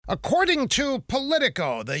According to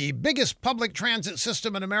Politico, the biggest public transit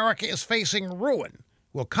system in America is facing ruin.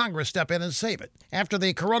 Will Congress step in and save it? After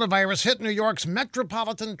the coronavirus hit, New York's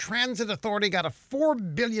Metropolitan Transit Authority got a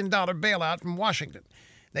 $4 billion bailout from Washington.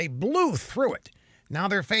 They blew through it. Now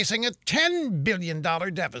they're facing a $10 billion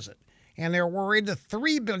deficit. And they're worried the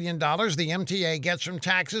 $3 billion the MTA gets from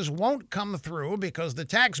taxes won't come through because the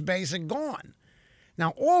tax base is gone.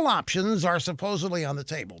 Now, all options are supposedly on the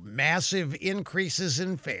table. Massive increases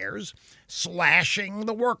in fares, slashing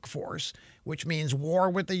the workforce, which means war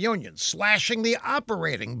with the unions, slashing the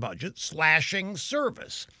operating budget, slashing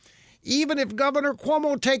service. Even if Governor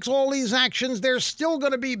Cuomo takes all these actions, there's still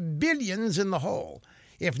going to be billions in the hole.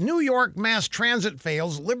 If New York mass transit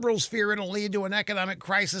fails, liberals fear it'll lead to an economic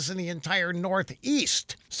crisis in the entire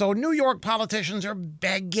Northeast. So New York politicians are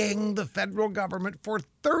begging the federal government for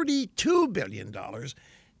 $32 billion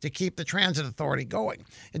to keep the transit authority going.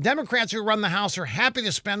 The Democrats who run the House are happy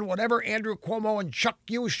to spend whatever Andrew Cuomo and Chuck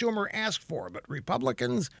Schumer ask for, but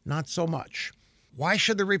Republicans, not so much. Why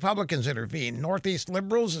should the Republicans intervene? Northeast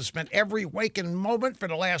liberals have spent every waking moment for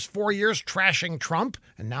the last 4 years trashing Trump,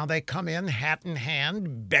 and now they come in hat in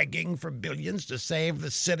hand, begging for billions to save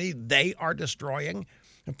the city they are destroying.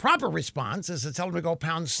 The proper response is to tell them to go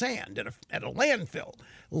pound sand at a landfill.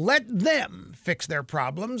 Let them fix their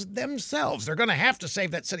problems themselves. They're going to have to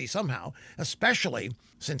save that city somehow, especially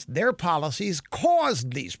since their policies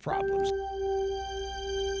caused these problems.